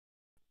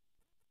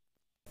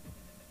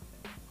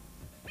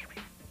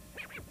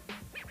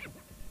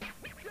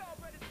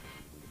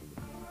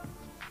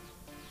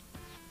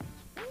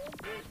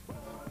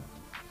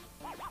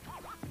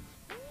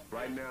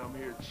now I'm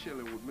here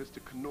chilling with Mr.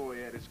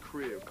 Kenoy at his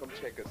crib. Come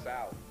check us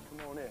out.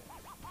 Come on in.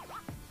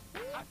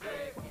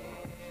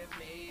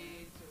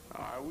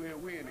 All right,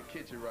 we're in the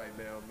kitchen right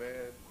now,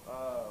 man.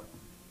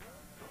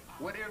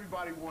 What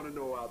everybody want to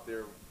know out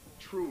there,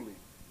 truly,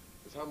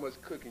 is how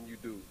much cooking you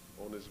do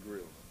on this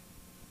grill.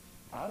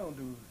 I don't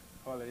do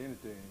hardly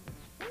anything.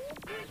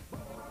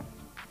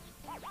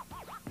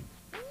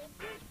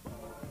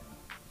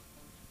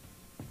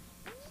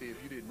 See,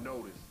 if you didn't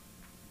notice,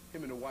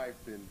 him and the wife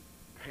then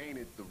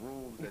painted the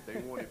rooms that they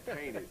wanted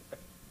painted.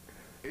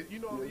 You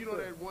know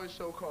that one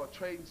show called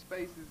Trading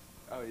Spaces?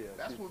 Oh, yeah.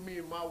 That's what me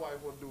and my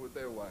wife want to do with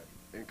their wife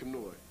in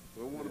Kenoy.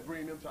 We want to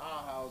bring them to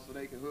our house so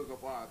they can hook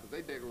up ours, because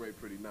they decorate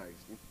pretty nice.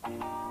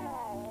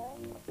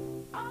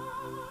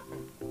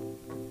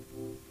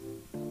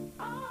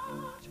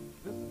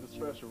 This is the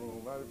special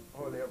room. I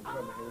hardly ever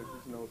come in here.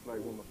 You know, it's like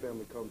when my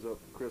family comes up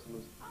for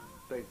Christmas,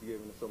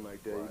 Thanksgiving, or something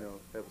like that. Right. You know,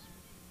 have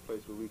a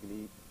place where we can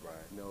eat.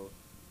 Right. You know,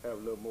 have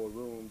a little more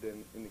room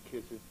than in the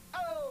kitchen.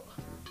 Oh!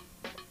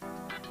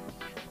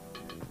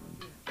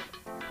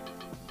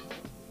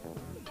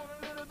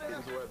 This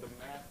is where the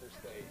master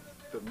stays.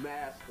 The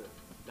master.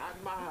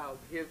 Not my house,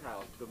 his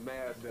house. The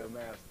master. The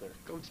master.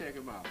 Go check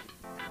him out.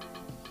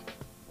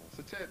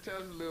 So tell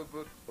us a little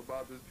bit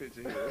about this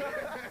picture here.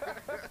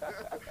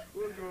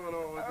 What's going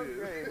on with this?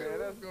 Great, man.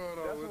 What's going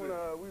on with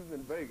this? We was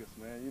in Vegas,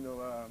 man. You know,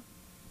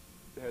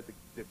 they had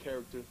the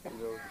characters, you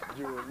know,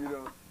 jewelry, you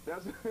know.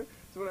 That's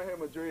when I had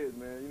my dreads,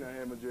 man. You know, I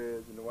had my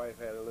dreads, and the wife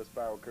had a little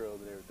spiral curls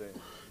and everything.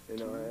 You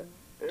know,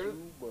 too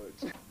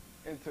much.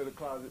 Into the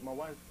closet. My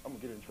wife, I'm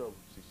gonna get in trouble.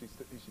 She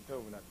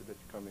told me not to let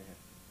you come in here.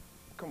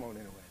 Come on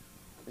anyway.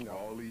 You know,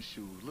 all these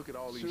shoes. Look at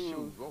all these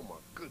shoes. Oh my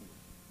goodness.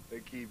 They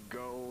keep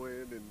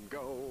going and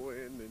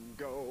going and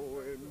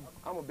going.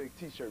 I'm a big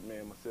T-shirt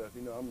man myself.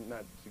 You know, I'm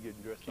not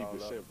getting dressed all up.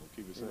 Keep it simple.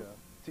 Keep it simple.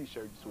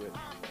 T-shirt, sweat.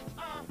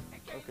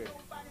 Okay.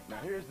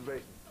 Now here's the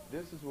basement.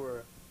 This is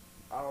where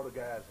all the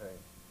guys hang.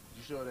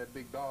 You sure that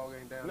big dog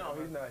ain't down there? No,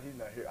 he's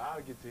not here.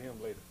 I'll get to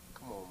him later.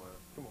 Come on, man.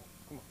 Come on.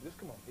 Just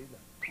come on. He's not.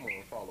 Come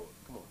on, follow it.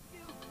 Come on.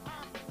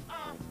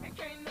 And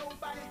can't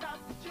nobody stop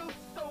the juice,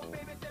 so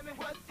baby, tell me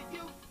what's the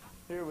use?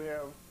 Here we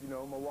have, you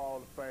know, my wall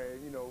of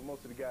fame. You know,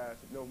 most of the guys,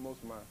 you know,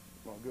 most of my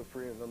good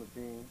friends on the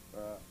team.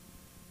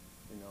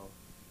 You know,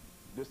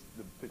 this is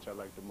the picture I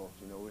like the most.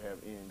 You know, we have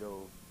Ian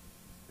Gold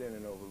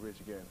standing over Rich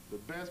again. The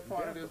best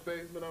part of this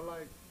basement I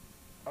like.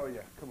 Oh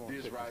yeah, come on.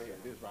 This right here.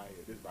 This right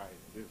here. This right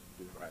here.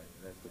 This right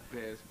here. That's the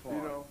best part.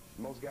 You know,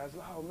 most guys are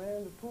like, oh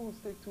man, the pool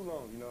stick too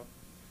long. You know.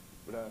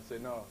 But I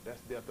said, no, that's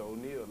Deltha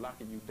O'Neal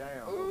locking you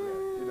down over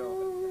there. You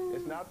know,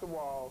 it's not the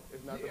wall,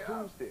 it's not the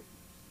pool stick.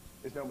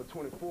 It's number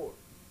 24.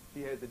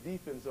 He had the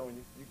defense on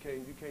you. You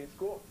can't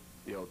score.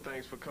 Yo,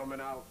 thanks for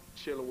coming out,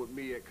 chilling with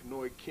me at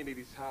Kenoy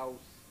Kennedy's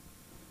house.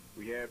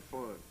 We had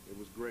fun. It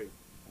was great.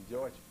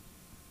 Enjoyed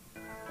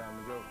you.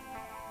 Time to go.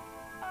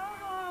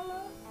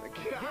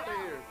 Get out of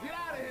here. Get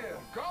out of here.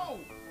 Go.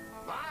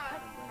 Bye.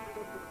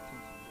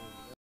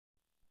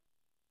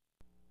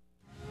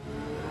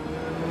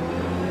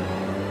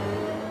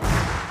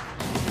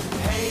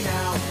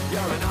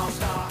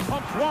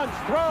 Pumps once,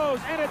 throws,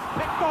 and it's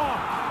picked off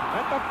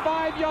at the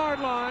 5-yard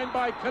line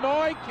by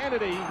Kenoy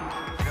Kennedy.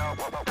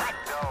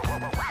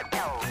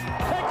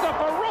 Takes a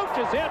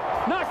ferocious hit,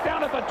 knocked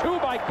down at the 2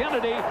 by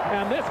Kennedy,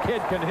 and this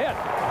kid can hit.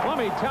 Let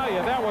me tell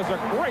you, that was a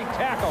great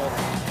tackle.